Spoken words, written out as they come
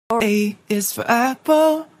A is for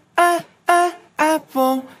apple,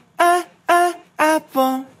 apple,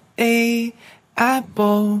 apple. A,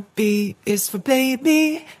 apple. B is for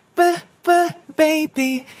baby,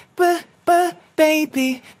 baby,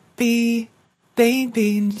 baby. B,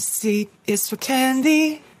 baby. C is for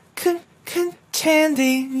candy,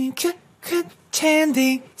 candy,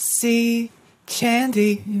 candy. C,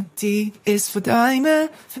 candy. D is for diamond,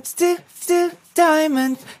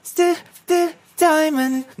 diamond,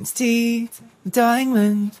 diamond. D,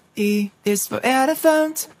 diamond. E is for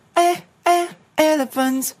elephant,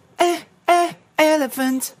 elephant,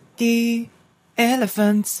 elephant. E,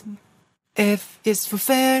 elephant. F is for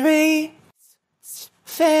fairy,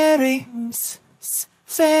 fairy,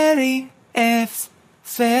 fairy. F,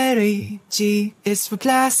 fairy. G is for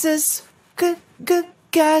glasses,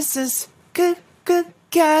 glasses,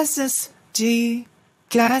 glasses. G,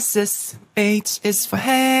 glasses. H is for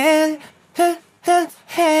hand,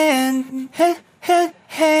 hand,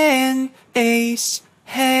 hand. H,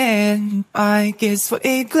 hand. I is for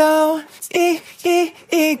igloo, igloo,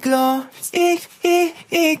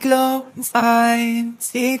 igloo. I,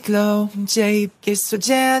 igloo. J is for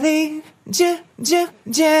jelly, jelly,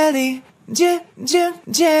 jelly.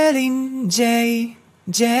 J,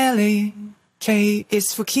 jelly. K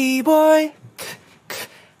is for keyboard,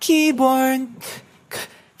 keyboard,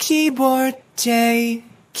 keyboard. J,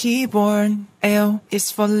 keyboard. L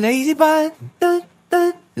is for ladybug,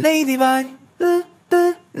 ladybug,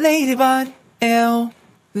 ladybug. L,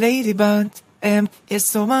 ladybug. M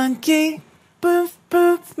is for monkey,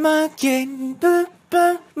 monkey,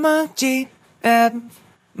 monkey. M,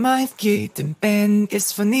 monkey. N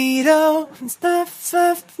is for needle,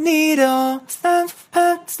 needle,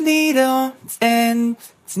 needle. N,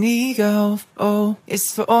 needle. O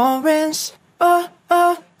is for orange,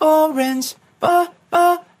 orange,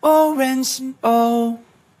 orange. O,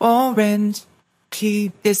 orange.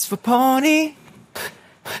 P is for pony,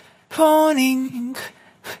 pony,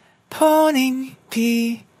 pony.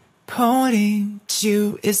 P, pony.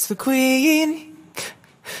 Q is for queen,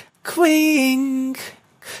 queen,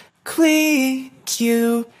 queen.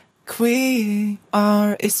 Q, queen.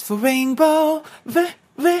 R is for rainbow,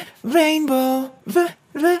 rainbow,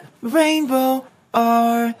 rainbow.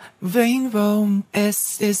 R, rainbow.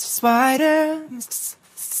 S is for spider,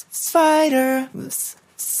 spider,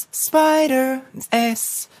 spider.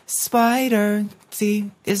 S, spider.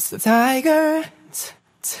 T is for tiger,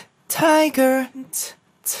 tiger,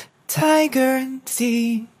 tiger.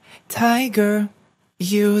 T, tiger.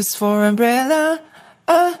 U is for umbrella,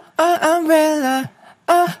 umbrella,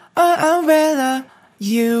 umbrella.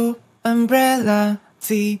 U, umbrella.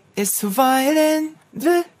 V is for violin,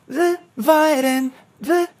 violin,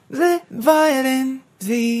 violin.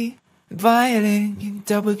 V, violin.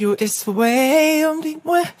 W is for wave,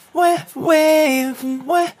 wave,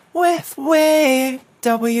 wave, wave.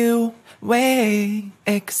 W, wave.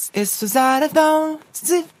 X is for xylophone,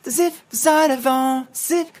 xylophone,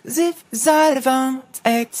 xylophone.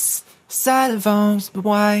 X, xylophone.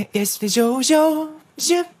 Y is for Jojo,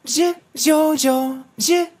 Jojo,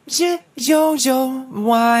 Jojo.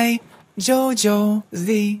 Y, Jojo.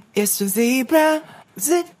 Z is for zebra,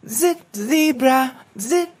 zebra,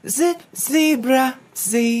 zebra.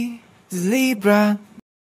 Z, zebra.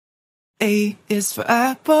 A is for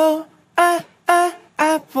apple,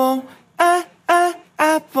 apple,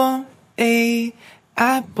 apple. A,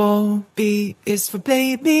 apple. B is for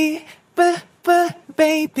baby,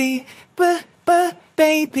 baby,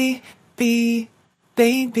 baby. B,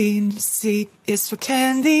 baby. C is for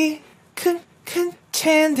candy,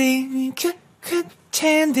 candy,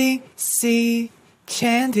 candy. C,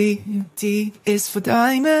 candy. D is for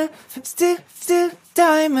diamond,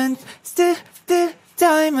 diamond,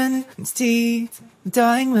 diamond. D,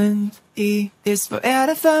 diamond. E is for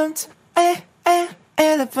elephant,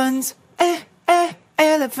 elephant,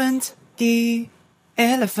 elephant. E,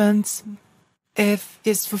 elephant. F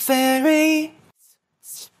is for fairy,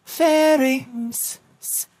 fairy,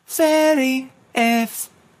 fairy. F,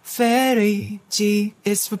 fairy. G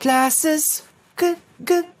is for glasses,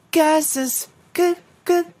 glasses,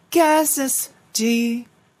 glasses. G,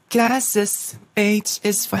 glasses. H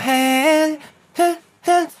is for hand, hand,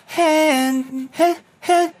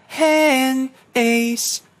 hand.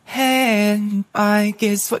 H, hand. I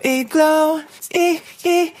is for igloo,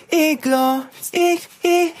 igloo,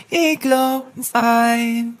 igloo.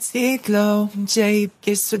 I, igloo. J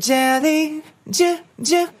is for jelly, jelly,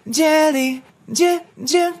 jelly. J,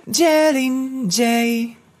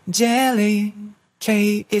 jelly.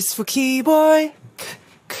 K is for keyboard,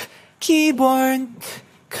 keyboard,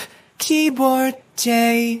 keyboard.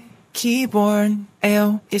 J, keyboard.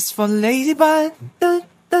 L is for ladybug,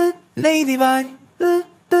 ladybug,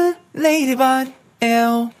 ladybug.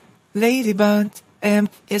 L, ladybug. M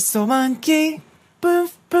is for monkey,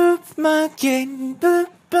 monkey,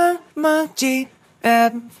 monkey.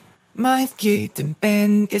 M, monkey. The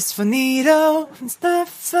N is for needle,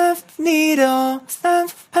 needle,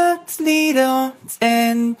 needle.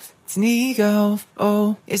 N, needle.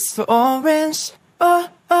 O is for orange,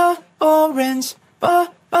 orange,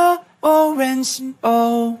 orange.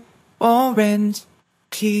 O, orange.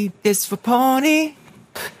 P is for pony,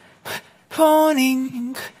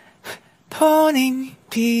 pony, pony.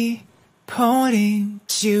 P, pony.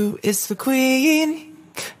 Q is for queen,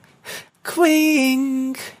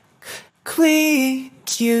 queen, queen.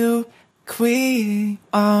 Q, queen.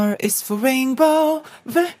 R is for rainbow,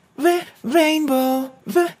 rainbow,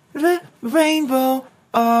 rainbow.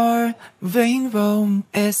 R, rainbow.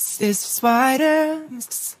 S is for spider,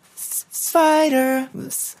 spider,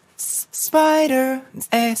 spider.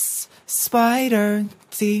 S, spider.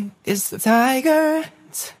 T is for tiger,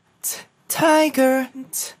 tiger,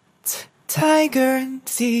 tiger.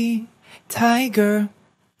 T, tiger.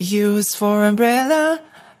 U is for umbrella,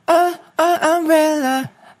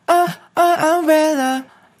 umbrella, umbrella.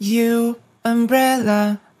 U,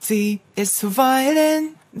 umbrella. V is for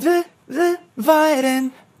violin,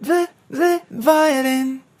 violin,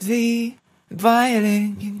 violin. V,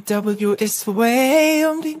 violin. W is for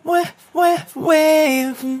wave, wave,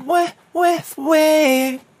 wave,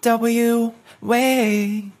 wave. W,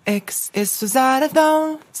 wave. X is for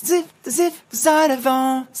xylophone,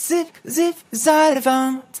 xylophone,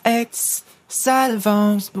 xylophone. X,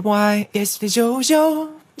 xylophone. Y is for Jojo,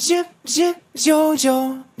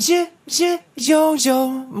 Jojo,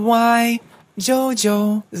 Jojo. Y,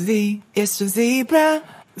 Jojo. Z is for zebra,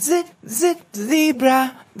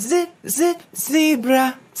 zebra,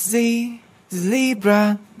 zebra. Z,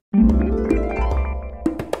 zebra.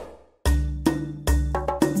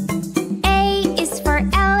 A is for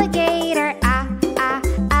alligator,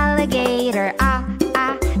 alligator,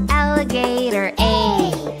 alligator. A,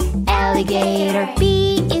 alligator. B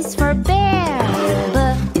is for bear,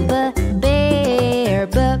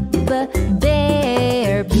 bear,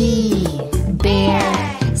 bear. B, bear.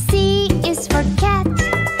 C is for cat,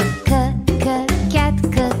 cat,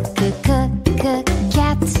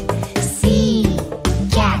 cat. C,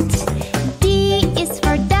 cat.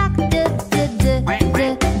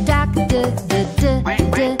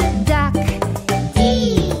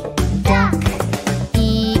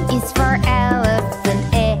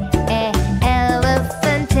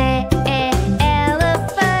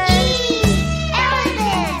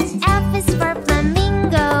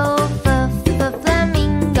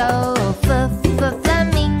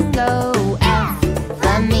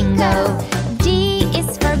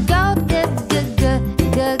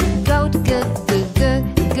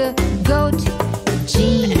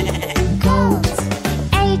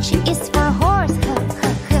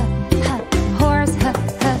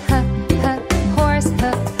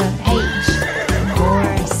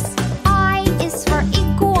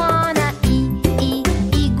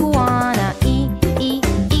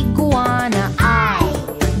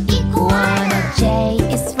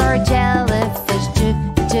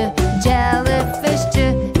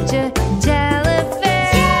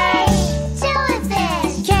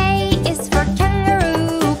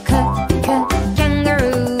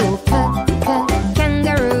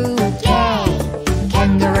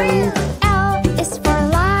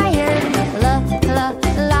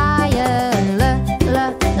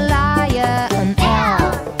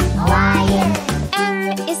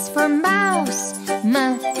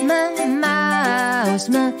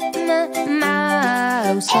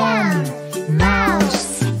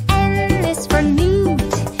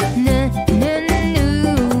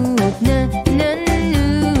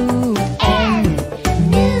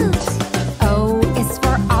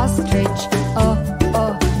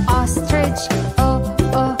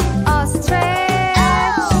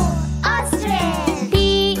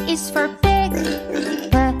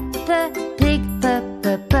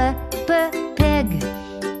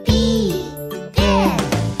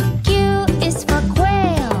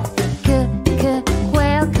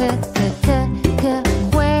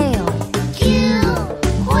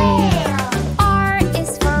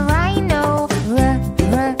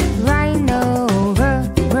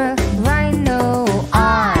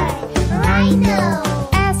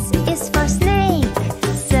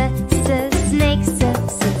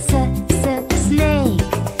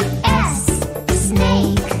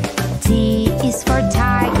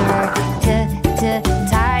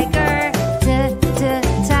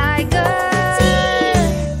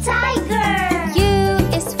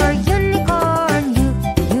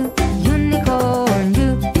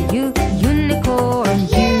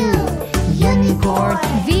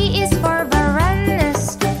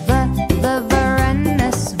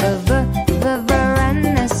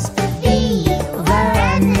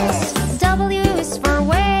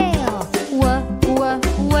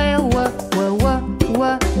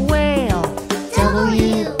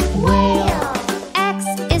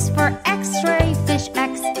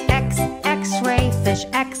 fish.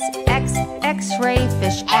 X, X, X-ray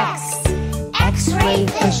fish. X, X-ray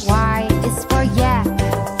fish. Y is for yak.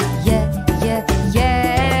 Yak, yak,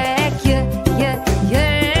 yak, yak, yak.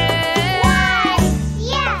 Y,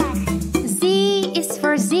 yak. Z is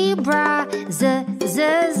for zebra. Z,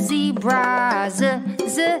 zebra. Z,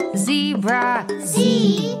 zebra.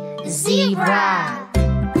 Z, zebra.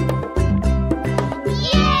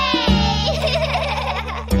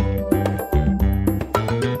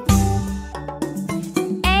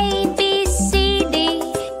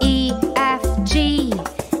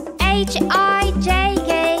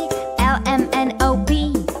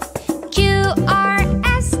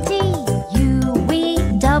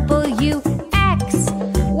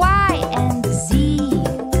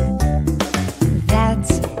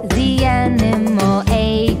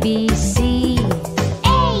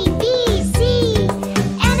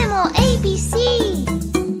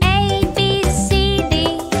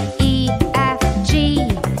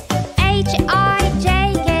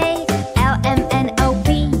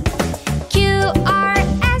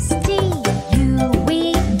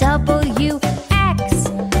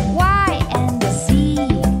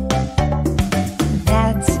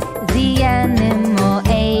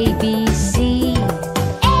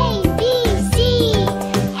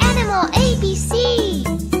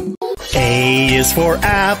 For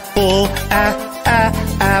apple,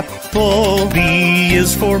 apple. B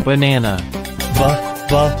is for banana.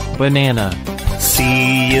 Banana.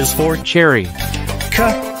 C is for cherry.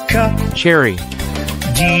 Cherry.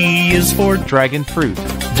 D is for dragon fruit.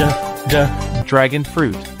 Dragon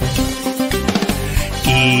fruit.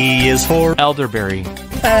 E is for elderberry.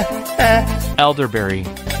 Elderberry.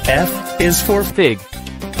 F is for fig.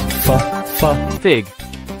 Fig.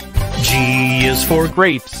 G is for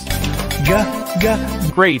grapes.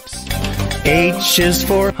 Grapes. H is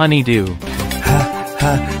for honeydew.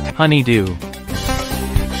 Honeydew.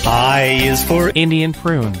 I is for Indian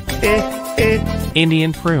prune.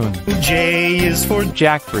 Indian prune. J is for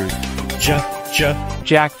jackfruit.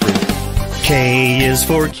 Jackfruit. K is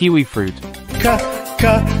for kiwi fruit.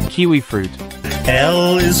 Kiwi fruit.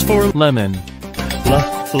 L is for lemon.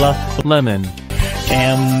 Lemon.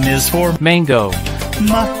 M is for mango.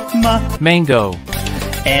 Mango.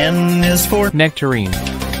 N is for nectarine.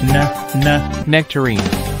 Nectarine.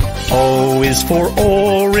 O is for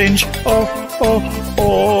orange.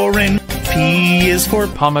 Orange. P is for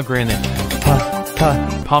pomegranate.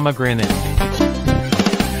 Pomegranate.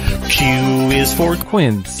 Q is for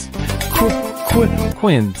quince.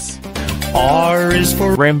 Quince. R is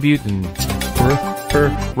for rambutan.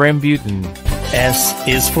 Rambutan. S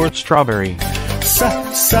is for strawberry.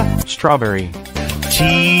 Strawberry.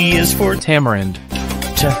 T is for tamarind.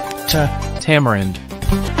 Tamarind.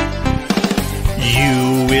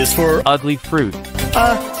 U is for ugly fruit.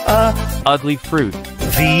 Ugly fruit.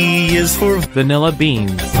 V is for vanilla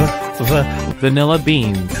beans. Vanilla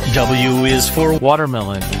beans. W is for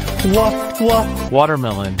watermelon.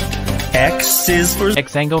 Watermelon. X is for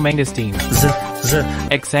exangomangosteen.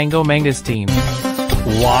 Exangomangosteen.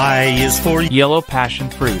 Y is for yellow passion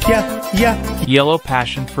fruit. Yellow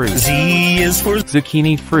passion fruit. Z is for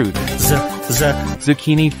zucchini fruit.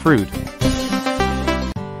 Zucchini fruit.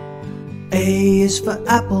 A is for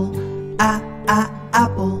apple,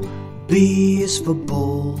 apple. B is for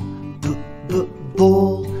ball,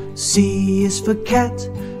 ball. C is for cat,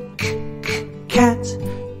 cat.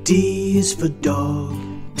 D is for dog,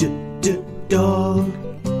 dog.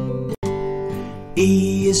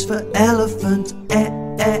 E is for elephant,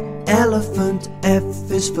 elephant.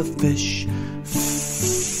 F is for fish,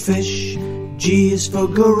 fish. G is for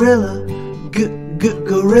gorilla,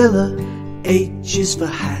 gorilla. H is for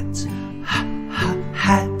hat,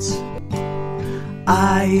 hat.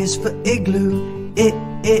 I is for igloo,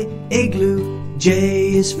 igloo.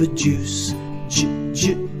 J is for juice,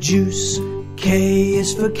 juice. K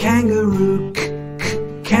is for kangaroo,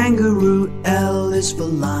 kangaroo. L is for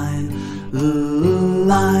lion,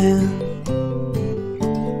 lion.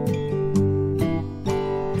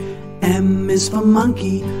 M is for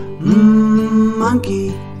monkey,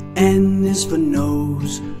 monkey. N is for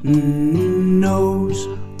nose, nose.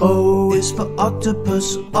 O is for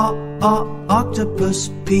octopus, octopus.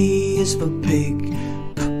 P is for pig,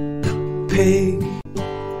 pig.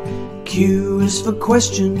 Q is for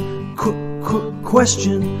question,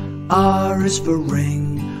 question. R is for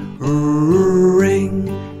ring, ring.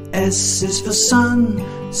 S is for sun,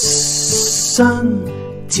 sun.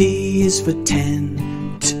 T is for 10,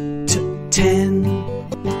 10.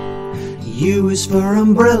 U is for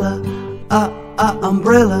umbrella,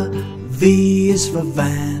 umbrella. V is for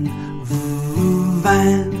van,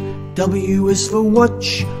 van. W is for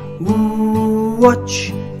watch,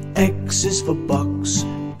 watch. X is for box,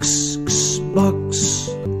 x, x, box.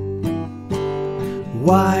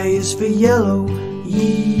 Y is for yellow,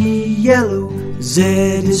 yellow. Z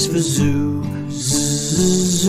is for zoo, z, z.